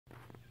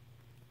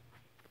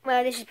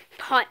well, this is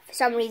for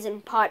some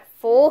reason, part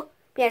 4.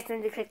 We have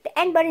to click the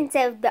end button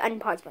instead of the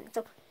unpause button.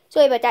 So,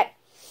 sorry about that.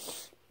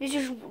 This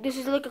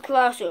is like a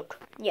classic.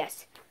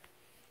 Yes.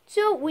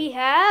 So, we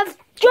have,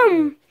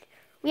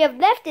 we have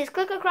left is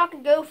Click a Croc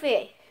and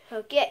Goofy.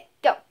 Okay,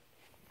 go.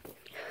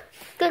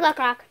 Click a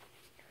Croc.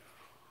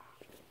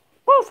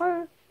 Goofy.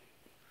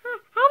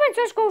 How much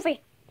is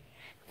Goofy?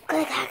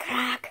 Click a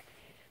Croc.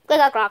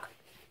 Click a Croc.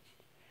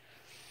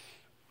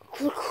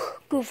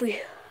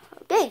 Goofy.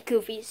 Okay,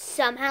 Goofy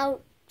somehow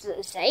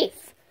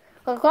safe.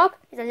 Click a Croc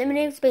is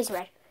eliminated Space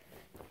Red.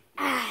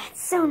 Ah,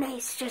 it's so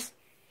nice just,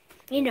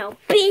 you know,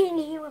 being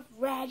here with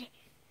Red,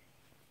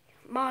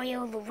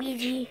 Mario,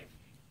 Luigi.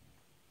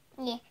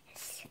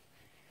 Yes.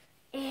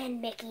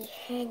 And Mickey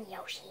and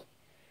Yoshi.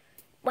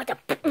 What the?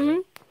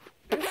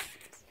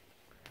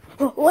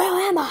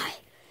 Where am I?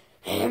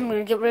 I'm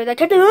gonna get rid of that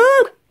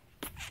technique.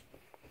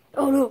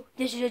 Oh no,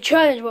 this is a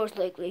challenge most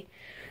likely.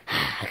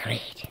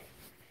 Great.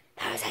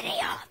 That was a day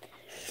off.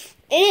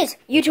 It is.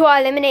 You two are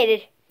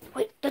eliminated.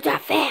 Wait, that's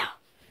not fair.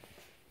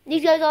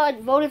 These guys all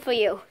voted for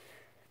you.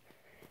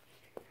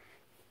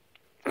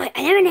 Wait,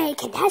 eliminate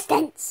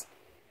contestants.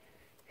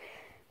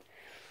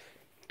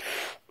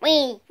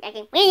 We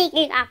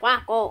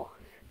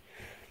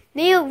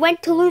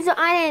went to Loser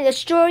Island and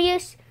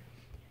Astorius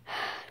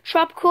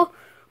Tropical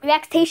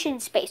Relaxation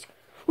Space.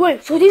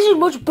 Wait, so this is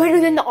much better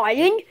than the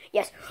island?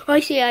 Yes, I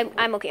see.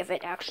 I'm okay with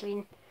it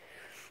actually.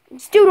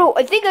 Still though,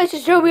 I think I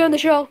should still be on the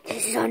show.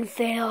 This is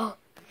unfair.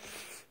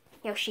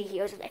 Yoshi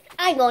heals it.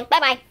 I'm going.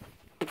 Bye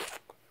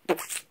bye.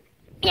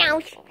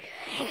 Ouch.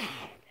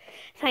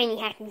 Finally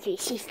hacked into the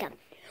system.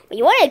 Well,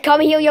 you want to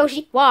come here,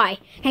 Yoshi? Why?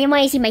 I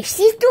want to see my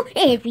sister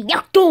and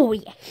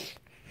Victorious.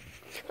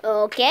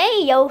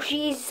 Okay,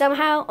 Yoshi's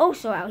somehow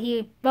also out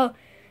here. Well,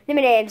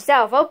 eliminated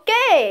himself.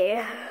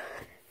 Okay.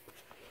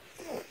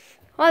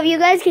 All of you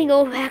guys can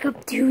go back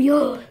up to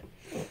your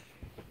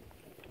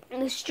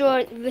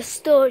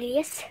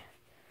Vistorious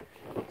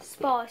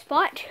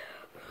spot.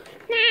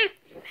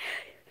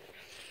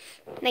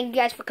 Thank you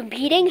guys for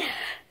competing.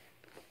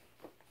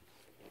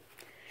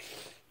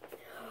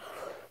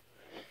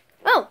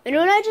 Oh, you know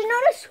what I just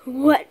noticed?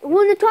 What?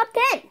 We're in the top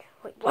 10.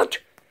 Wait, what?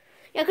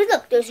 Yeah, because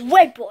look, there's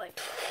Red Boy,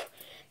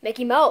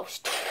 Mickey Mouse,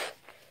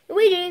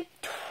 Luigi,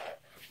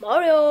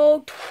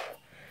 Mario,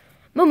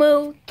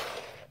 Moo,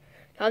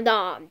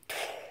 Tom,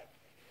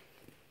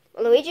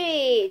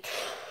 Luigi,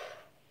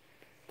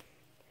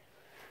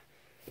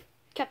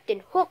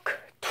 Captain Hook,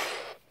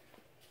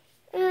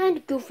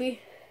 and Goofy.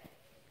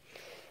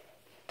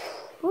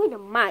 Where did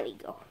Miley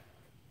go?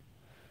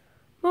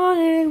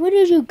 Molly, where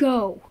did you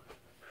go?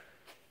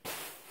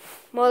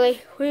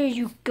 Molly, where did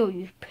you go,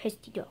 you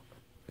pesky dog?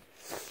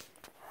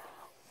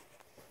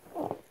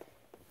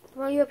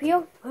 Molly up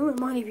here? Why would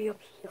Molly be up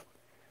here?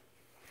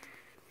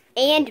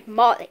 And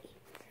Molly.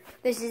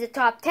 This is the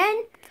top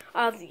 10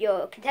 of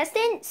your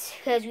contestants,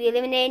 because we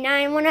eliminated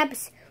 9 in one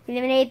episode. We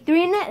eliminated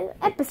 3 in that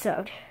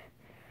episode.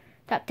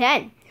 Top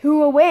 10. Who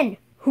will win?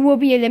 Who will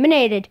be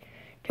eliminated?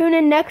 Tune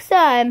in next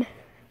time.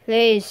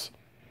 Please.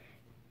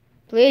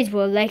 Please,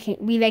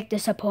 we like the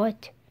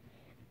support.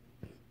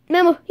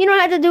 Remember, you don't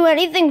have to do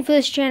anything for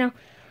this channel.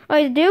 All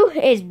you have to do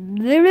is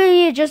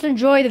literally just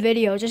enjoy the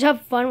videos. Just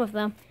have fun with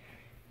them.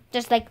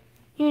 Just like,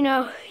 you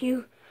know,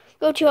 you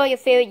go to all your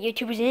favorite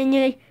YouTubers and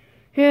you're like,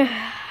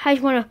 I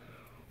just want to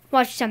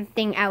watch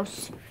something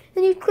else.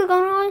 Then you click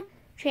on our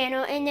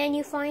channel and then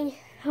you find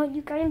how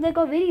you guys like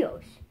our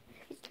videos.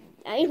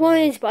 I just want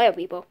to inspire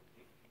people.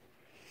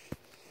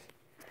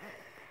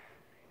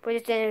 But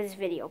it's the end of this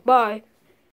video. Bye.